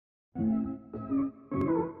Hey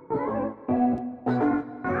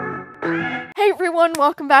everyone,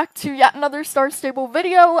 welcome back to yet another Star Stable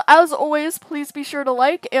video. As always, please be sure to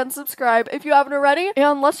like and subscribe if you haven't already,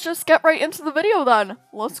 and let's just get right into the video then.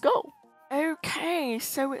 Let's go. Okay,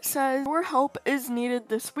 so it says, your help is needed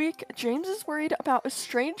this week. James is worried about a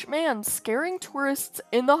strange man scaring tourists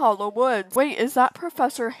in the Hollow Woods. Wait, is that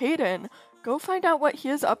Professor Hayden? Go find out what he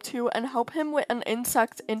is up to and help him with an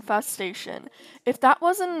insect infestation. If that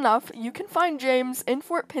wasn't enough, you can find James in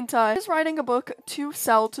Fort Pinta. He's writing a book to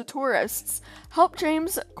sell to tourists. Help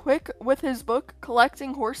James quick with his book,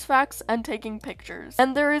 collecting horse facts and taking pictures.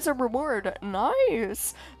 And there is a reward.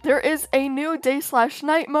 Nice! There is a new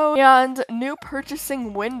day/night mode and new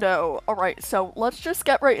purchasing window. Alright, so let's just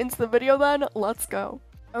get right into the video then. Let's go.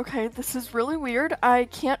 Okay, this is really weird. I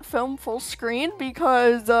can't film full screen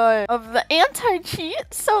because of the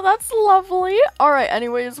anti-cheat, so that's lovely. Alright,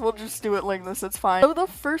 anyways, we'll just do it like this, it's fine. So the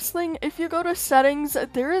first thing, if you go to settings,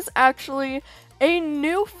 there is actually a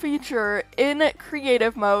new feature in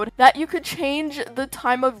creative mode that you could change the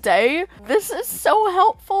time of day. This is so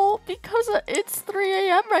helpful because it's 3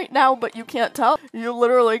 a.m. right now, but you can't tell. You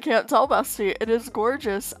literally can't tell, bestie. It is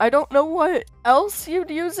gorgeous. I don't know what else you'd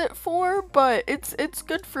use it for, but it's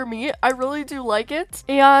good for me. I really do like it.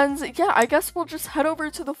 And yeah, I guess we'll just head over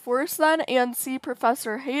to the forest then and see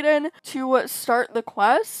Professor Hayden to start the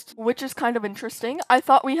quest, which is kind of interesting. I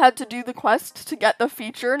thought we had to do the quest to get the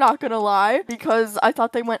feature, not gonna lie, because I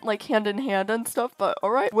thought they went like hand in hand and stuff, but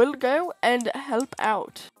alright, we'll go and help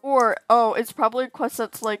out. Or, oh, it's probably a quest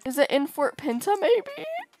that's like, is it in Fort Pinta maybe?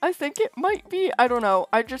 I think it might be. I don't know.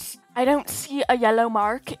 I don't see a yellow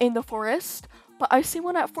mark in the forest, but I see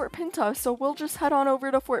one at Fort Pinta, so we'll just head on over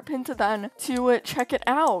to Fort Pinta then to check it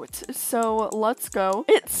out. So let's go.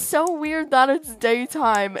 It's so weird that it's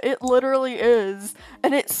daytime. It literally is.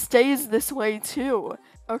 And it stays this way too.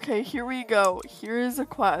 Okay, here we go. Here is a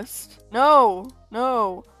quest. No.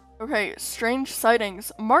 Okay, strange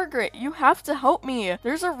sightings. Margaret, you have to help me.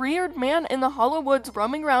 There's a weird man in the Hollow Woods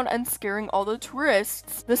roaming around and scaring all the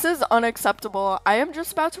tourists. This is unacceptable. I am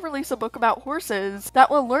just about to release a book about horses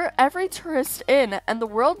that will lure every tourist in and the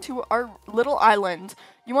world to our little island.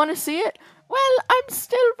 You want to see it? Well, I'm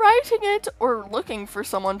still writing it, or looking for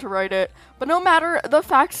someone to write it. But no matter, the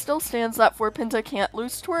fact still stands that Fort Pinta can't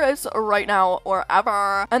lose tourists right now or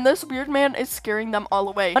ever. And this weird man is scaring them all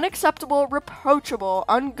away. Unacceptable, reproachable,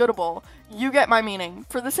 ungoodable. You get my meaning.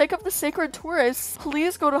 For the sake of the sacred tourists,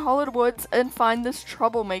 please go to Hollow Woods and find this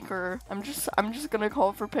troublemaker. I'm just gonna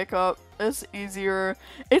call for pickup. It's easier.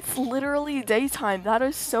 It's literally daytime. That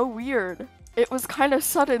is so weird. It was kind of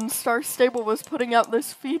sudden Star Stable was putting out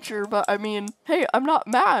this feature, but I mean, hey, I'm not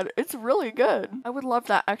mad. It's really good. I would love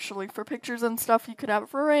that actually. For pictures and stuff, you could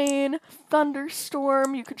have rain,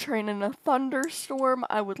 thunderstorm, you could train in a thunderstorm.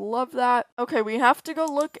 I would love that. Okay, we have to go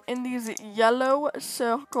look in these yellow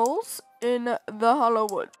circles in the Hollow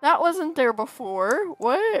Wood. That wasn't there before.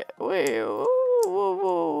 What? Wait,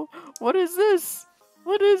 whoa. What is this?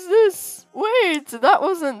 What is this? Wait, that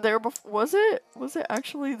wasn't there before. Was it? Was it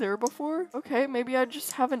actually there before? Okay, maybe I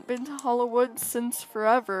just haven't been to Hollow Woods since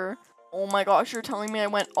forever. Oh my gosh, you're telling me I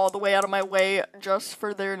went all the way out of my way just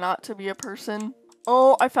for there not to be a person?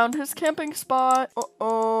 Oh, I found his camping spot.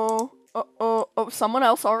 Uh-oh. Oh, someone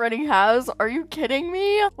else already has? Are you kidding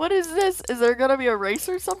me? What is this? Is there gonna be a race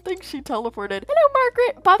or something? She teleported. Hello,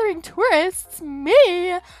 Margaret. Bothering tourists? Me?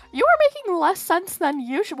 You are making less sense than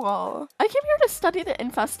usual. I came here to study the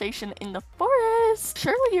infestation in the forest.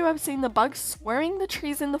 Surely you have seen the bugs swarming the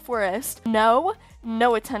trees in the forest. No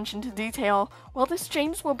attention to detail. Well, this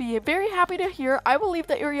James will be very happy to hear. I will leave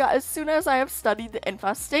the area as soon as I have studied the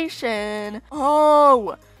infestation.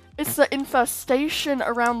 Oh! It's the infestation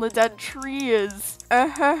around the dead trees.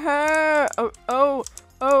 Oh,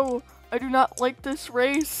 I do not like this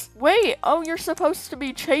race. Wait, oh, you're supposed to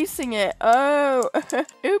be chasing it. Oh,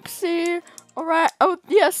 oopsie. Alright, oh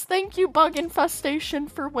yes, thank you, bug infestation,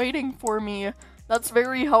 for waiting for me. That's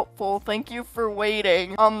very helpful. Thank you for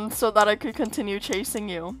waiting, so that I could continue chasing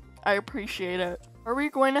you. I appreciate it. Are we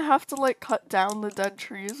going to have to like cut down the dead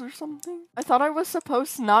trees or something? I thought I was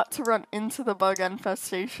supposed not to run into the bug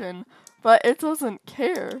infestation, but it doesn't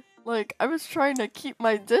care. Like, I was trying to keep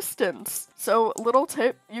my distance. So, little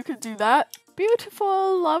tip, you could do that.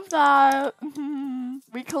 Beautiful, love that.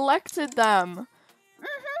 We collected them.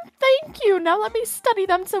 thank you. Now let me study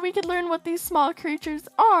them so we can learn what these small creatures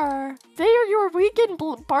are. They are your vegan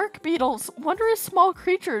bark beetles, wondrous small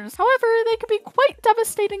creatures. However, they can be quite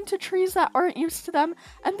devastating to trees that aren't used to them,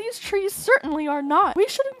 and these trees certainly are not. We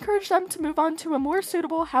should encourage them to move on to a more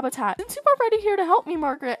suitable habitat. Since you're already here to help me,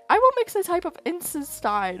 Margaret, I will mix a type of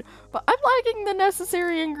insecticide, but I'm lacking the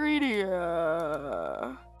necessary ingredient.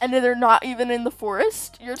 And they're not even in the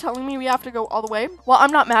forest? You're telling me we have to go all the way? Well,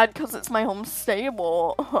 I'm not mad because it's my home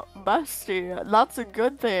stable. Bestie, that's a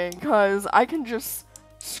good thing because I can just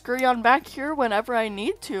scurry on back here whenever I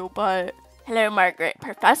need to, but... Hello, Margaret.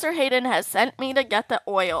 Professor Hayden has sent me to get the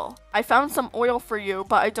oil. I found some oil for you,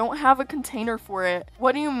 but I don't have a container for it.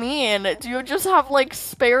 What do you mean? Do you just have, like,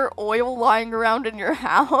 spare oil lying around in your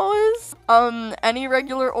house? Any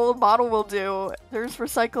regular old bottle will do. There's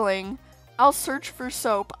recycling. I'll search for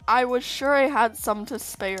soap. I was sure I had some to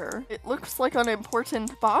spare. It looks like an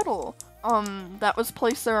important bottle. That was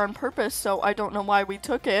placed there on purpose, so I don't know why we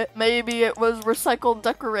took it. Maybe it was recycled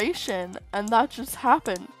decoration, and that just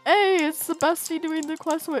happened. Hey, it's the bestie doing the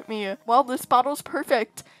quest with me. Well, this bottle's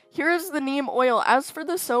perfect. Here's the neem oil. As for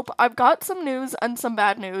the soap, I've got some news and some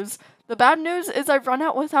bad news. The bad news is I've run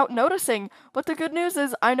out without noticing, but the good news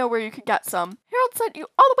is I know where you could get some. Harold sent you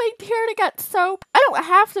all the way here to get soap. I don't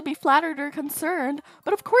have to be flattered or concerned,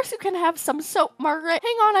 but of course you can have some soap, Margaret.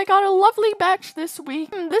 Hang on, I got a lovely batch this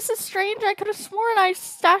week. This is strange. I could have sworn I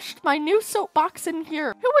stashed my new soap box in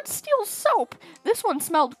here. Who would steal soap? This one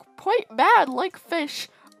smelled quite bad, like fish.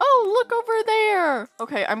 Oh, look over there.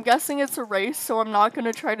 Okay, I'm guessing it's a race, so I'm not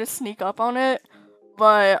gonna try to sneak up on it,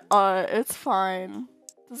 but it's fine.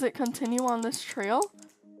 Does it continue on this trail?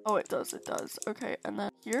 Oh, it does, it does. Okay, and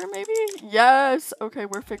then here maybe? Yes! Okay,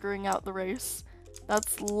 we're figuring out the race.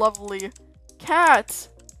 That's lovely. Cat!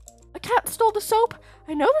 A cat stole the soap?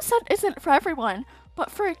 I know the scent isn't for everyone, but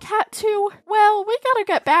for a cat too? Well, we gotta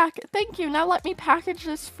get back. Thank you, now let me package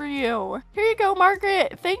this for you. Here you go,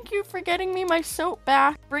 Margaret. Thank you for getting me my soap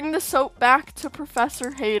back. Bring the soap back to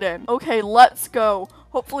Professor Hayden. Okay, let's go.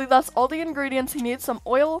 Hopefully that's all the ingredients he needs, some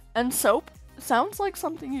oil and soap. Sounds like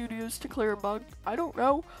something you'd use to clear a bug. I don't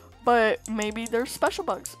know, but maybe there's special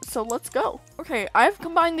bugs, so let's go. Okay, I've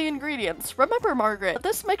combined the ingredients. Remember, Margaret,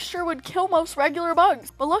 this mixture would kill most regular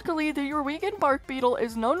bugs, but luckily the JORVIK bark beetle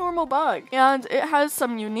is no normal bug, and it has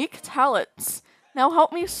some unique talents. Now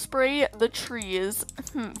help me spray the trees.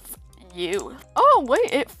 You. Oh,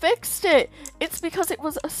 wait, it fixed it. It's because it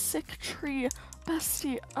was a sick tree.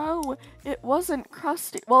 Bestie, oh, it wasn't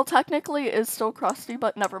crusty. Well, technically it is still crusty,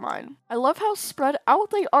 but never mind. I love how spread out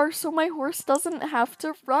they are so my horse doesn't have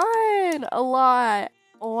to run a lot.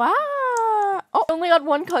 Wow. Oh, only had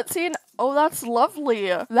one cutscene? Oh, that's lovely.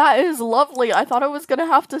 That is lovely. I thought I was gonna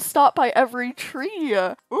have to stop by every tree.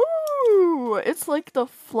 Ooh, it's like the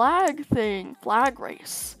flag thing. Flag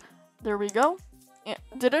race. There we go.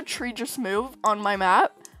 Did a tree just move on my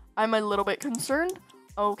map? I'm a little bit concerned.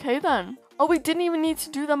 Okay then. Oh, we didn't even need to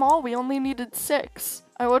do them all. We only needed 6.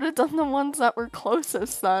 I would have done the ones that were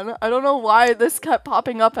closest then. I don't know why this kept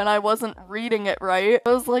popping up and I wasn't reading it right. I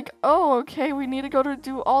was like, oh, okay, we need to go to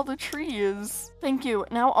do all the trees. Thank you.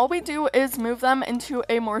 Now all we do is move them into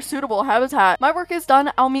a more suitable habitat. My work is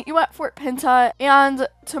done. I'll meet you at Fort Pinta and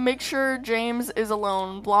to make sure James is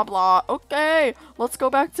alone. Blah, blah. Okay, let's go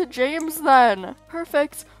back to James then.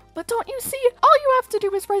 Perfect. But don't you see? All you have to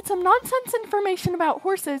do is write some nonsense information about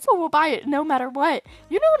horses. Oh, we'll buy it no matter what.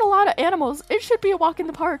 You know a lot of animals. It should be a walk in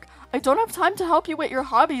the park. I don't have time to help you with your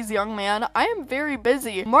hobbies, young man. I am very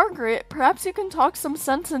busy. Margaret, perhaps you can talk some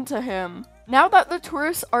sense into him. Now that the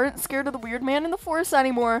tourists aren't scared of the weird man in the forest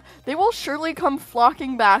anymore, they will surely come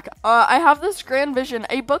flocking back. I have this grand vision,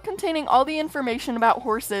 a book containing all the information about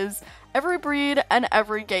horses, every breed, and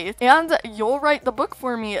every gait. And you'll write the book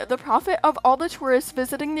for me. The profit of all the tourists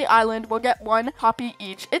visiting the island will get 1 copy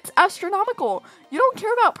each. It's astronomical. You don't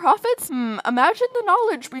care about profits? Imagine the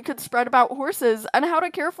knowledge we could spread about horses and how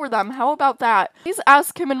to care for them. How about that? Please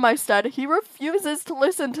ask him in my stead. He refuses to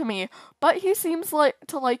listen to me, but he seems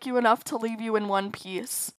to like you enough to leave you in one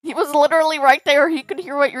piece. He was literally right there. He could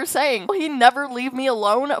hear what you're saying. Will he never leave me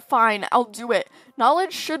alone? Fine, I'll do it.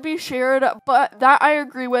 Knowledge should be shared, but that I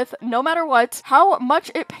agree with no matter what. How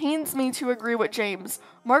much it pains me to agree with James.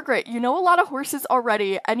 Margaret, you know a lot of horses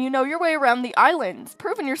already, and you know your way around the island.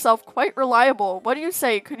 Proven yourself quite reliable. What do you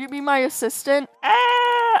say? Could you be my assistant?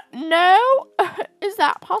 No? Is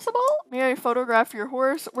that possible? May I photograph your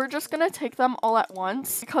horse? We're just gonna take them all at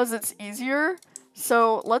once because it's easier.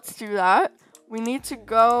 So let's do that. We need to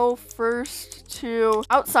go first to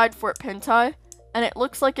outside Fort Pinta, and it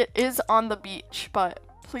looks like it is on the beach, but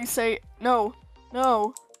please say no,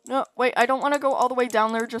 no. No, wait, I don't want to go all the way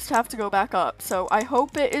down there just to have to go back up. So I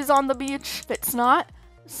hope it is on the beach. If it's not,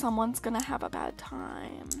 someone's gonna have a bad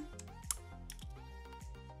time.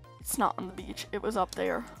 It's not on the beach. It was up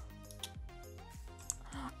there.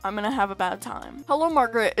 I'm gonna have a bad time. Hello,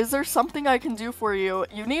 Margaret. Is there something I can do for you?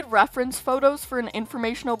 You need reference photos for an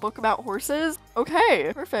informational book about horses?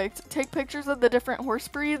 Okay, perfect. Take pictures of the different horse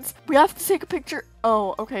breeds. We have to take a picture.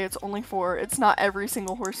 Oh, okay, it's only 4. It's not every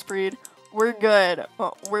single horse breed. We're good.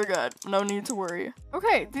 Oh, we're good. No need to worry.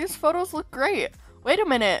 Okay, these photos look great. Wait a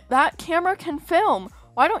minute. That camera can film.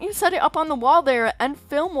 Why don't you set it up on the wall there and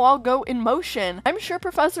film while go in motion? I'm sure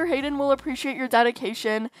Professor Hayden will appreciate your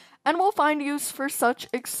dedication and will find use for such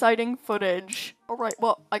exciting footage. Alright,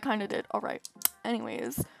 well, I kind of did. Alright.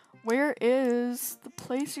 Anyways, where is the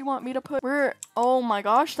place you want me to put? Where? Oh my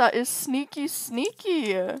gosh, that is sneaky.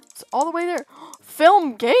 It's all the way there.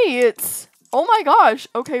 Film gates! Oh my gosh.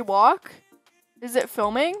 Okay, walk. Is it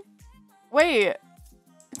filming? Wait.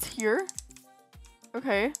 It's here?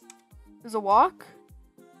 Okay. There's a walk.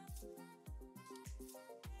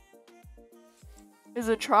 Is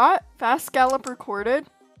it trot? Fast gallop recorded.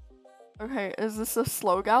 Okay, is this a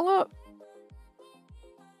slow gallop?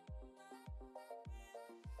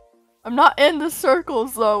 I'm not in the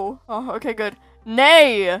circles though. Oh, okay, good.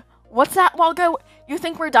 Nay! What's that, Walgo? You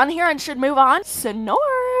think we're done here and should move on? Snort!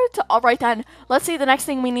 Alright then, let's see the next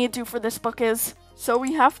thing we need to do for this book is. So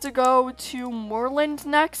we have to go to Moorland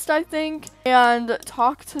next, I think, and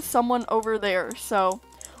talk to someone over there. So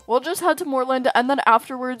we'll just head to Moorland, and then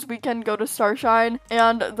afterwards we can go to Starshine.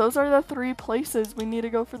 And those are the 3 places we need to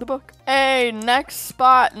go for the book. Hey, next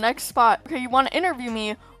spot. Okay, you want to interview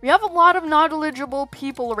me? We have a lot of knowledgeable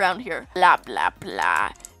people around here. Blah, blah,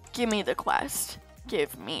 blah. Give me the quest.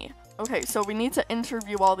 Give me. Okay, so we need to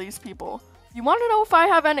interview all these people. You want to know if I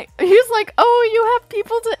have any? He's like, oh, you have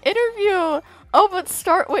people to interview. Oh, but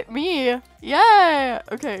start with me. Yeah.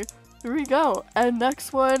 Okay, here we go. And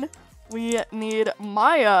next one, we need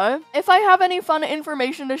Maya. If I have any fun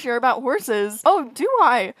information to share about horses. Oh, do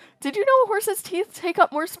I? Did you know horses' teeth take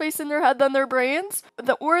up more space in their head than their brains?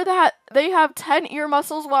 Or that they have 10 ear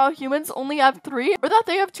muscles while humans only have 3? Or that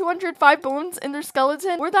they have 205 bones in their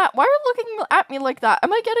skeleton? Or that, why are you looking at me like that?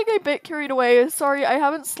 Am I getting a bit carried away? Sorry, I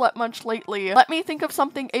haven't slept much lately. Let me think of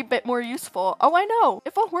something a bit more useful. Oh, I know.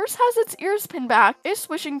 If a horse has its ears pinned back, a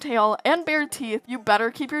swishing tail, and bare teeth, you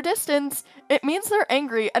better keep your distance. It means they're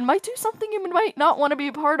angry and might do something you might not want to be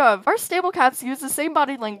a part of. Our stable cats use the same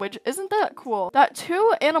body language. Isn't that cool? That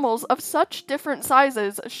 2 animals of such different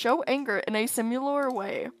sizes show anger in a similar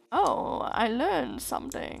way. Oh, I learned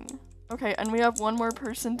something. Okay, and we have one more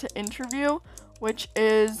person to interview, which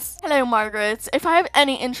is... Hello, Margaret. If I have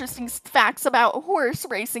any interesting facts about horse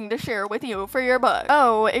racing to share with you for your book.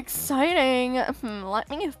 Oh, exciting. Let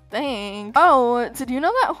me think. Oh, did you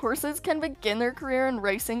know that horses can begin their career in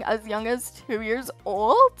racing as young as 2 years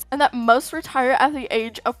old? And that most retire at the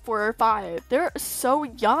age of 4 or 5. They're so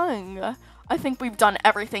young. I think we've done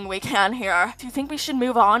everything we can here. Do you think we should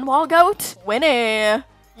move on, Walgoat? Winnie.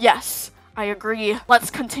 Yes, I agree. Let's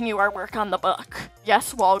continue our work on the book.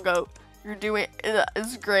 Yes, Walgoat. You're doing it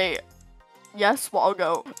is great. Yes,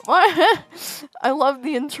 Walgoat. What? I love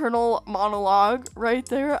the internal monologue right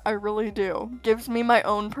there. I really do. Gives me my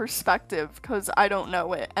own perspective because I don't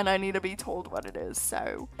know it and I need to be told what it is.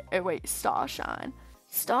 So, wait, Starshine.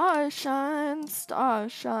 Starshine,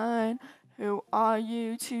 Starshine. Who are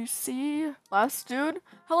you to see? Last dude.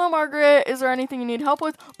 Hello, Margaret. Is there anything you need help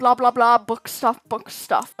with? Blah, blah, blah. Book stuff, book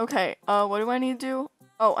stuff. Okay, what do I need to do?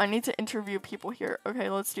 Oh, I need to interview people here. Okay,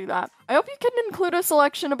 let's do that. I hope you can include a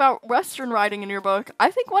selection about Western riding in your book. I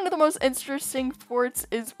think one of the most interesting sports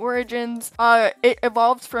is origins. It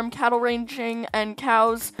evolved from cattle ranching and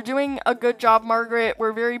cows. You're doing a good job, Margaret.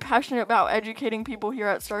 We're very passionate about educating people here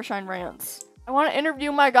at Starshine Rants. I want to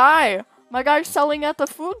interview my guy. My guy's selling at the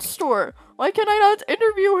food store. Why can I not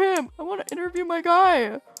interview him? I want to interview my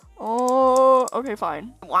guy. Oh, okay,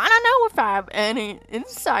 fine. Want to know if I have any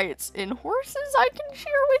insights in horses I can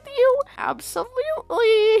share with you?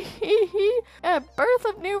 Absolutely. At birth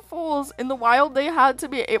of new foals in the wild, they had to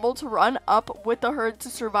be able to run up with the herd to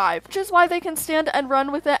survive, which is why they can stand and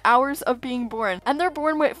run within hours of being born, and they're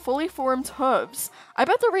born with fully formed hooves. I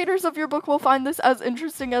bet the readers of your book will find this as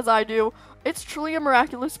interesting as I do. It's truly a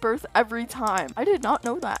miraculous birth every time. I did not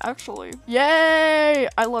know that, actually. Yay!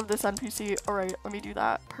 I love this NPC. All right, let me do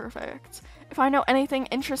that. Perfect. If I know anything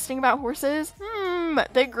interesting about horses,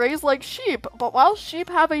 They graze like sheep, but while sheep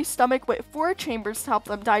have a stomach with 4 chambers to help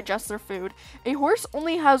them digest their food, a horse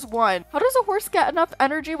only has 1. How does a horse get enough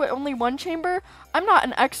energy with only 1 chamber? I'm not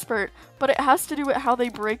an expert, but it has to do with how they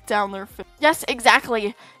break down their food. Yes,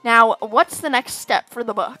 exactly. Now, what's the next step for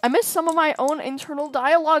the book? I missed some of my own internal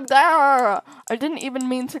dialogue there. I didn't even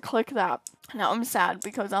mean to click that. Now I'm sad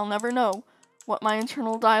because I'll never know what my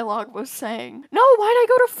internal dialogue was saying. No, why'd I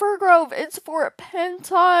go to Firgrove? It's for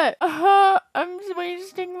Penta. I'm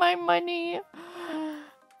wasting my money.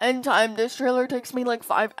 End time. This trailer takes me like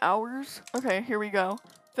 5 hours. Okay, here we go.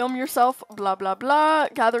 Film yourself, blah, blah, blah.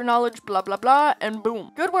 Gather knowledge, blah, blah, blah. And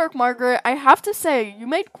boom. Good work, Margaret. I have to say, you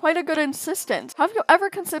made quite a good assistant. Have you ever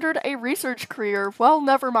considered a research career? Well,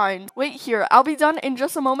 never mind. Wait here. I'll be done in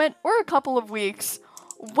just a moment or a couple of weeks.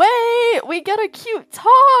 Wait, we get a cute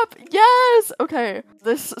top. Yes. Okay.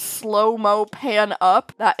 This slow-mo pan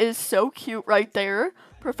up. That is so cute right there.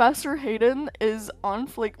 Professor Hayden is on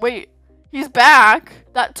fleek. Wait, he's back.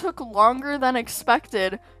 That took longer than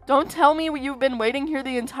expected. Don't tell me you've been waiting here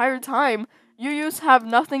the entire time. You have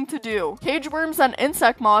nothing to do. Cage worms and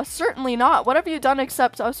insect moss? Certainly not. What have you done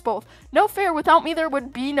except us both? No fair. Without me, there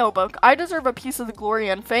would be no book. I deserve a piece of the glory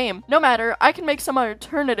and fame. No matter. I can make some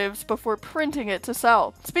alternatives before printing it to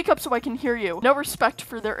sell. Speak up so I can hear you. No respect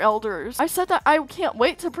for their elders. I said that I can't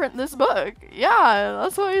wait to print this book. Yeah,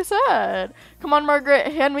 that's what I said. Come on,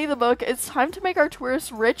 Margaret. Hand me the book. It's time to make our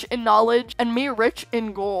tourists rich in knowledge and me rich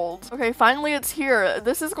in gold. Okay, finally it's here.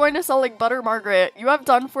 This is going to sell like butter, Margaret. You have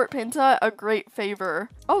done Fort Pinta a great favor.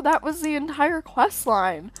 Oh, that was the entire quest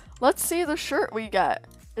line. Let's see the shirt we get.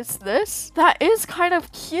 It's this? That is kind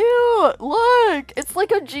of cute. Look, it's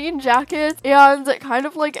like a jean jacket and kind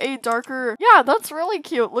of like a darker. Yeah, that's really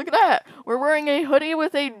cute. Look at that. We're wearing a hoodie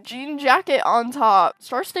with a jean jacket on top.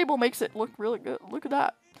 Star Stable makes it look really good. Look at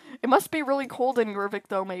that. It must be really cold in JORVIK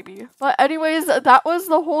though, maybe. But anyways, that was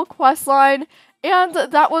the whole quest line. And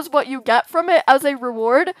that was what you get from it as a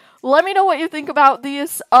reward. Let me know what you think about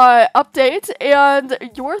these updates and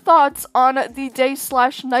your thoughts on the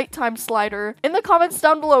day/nighttime slider in the comments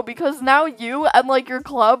down below, because now you and like your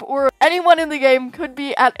club or anyone in the game could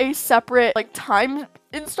be at a separate like time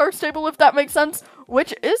in Star Stable, if that makes sense,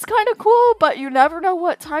 which is kind of cool, but you never know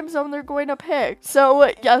what time zone they're going to pick.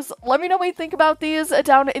 So yes, let me know what you think about these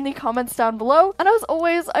down in the comments down below. And as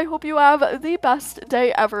always, I hope you have the best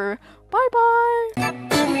day ever. Bye bye!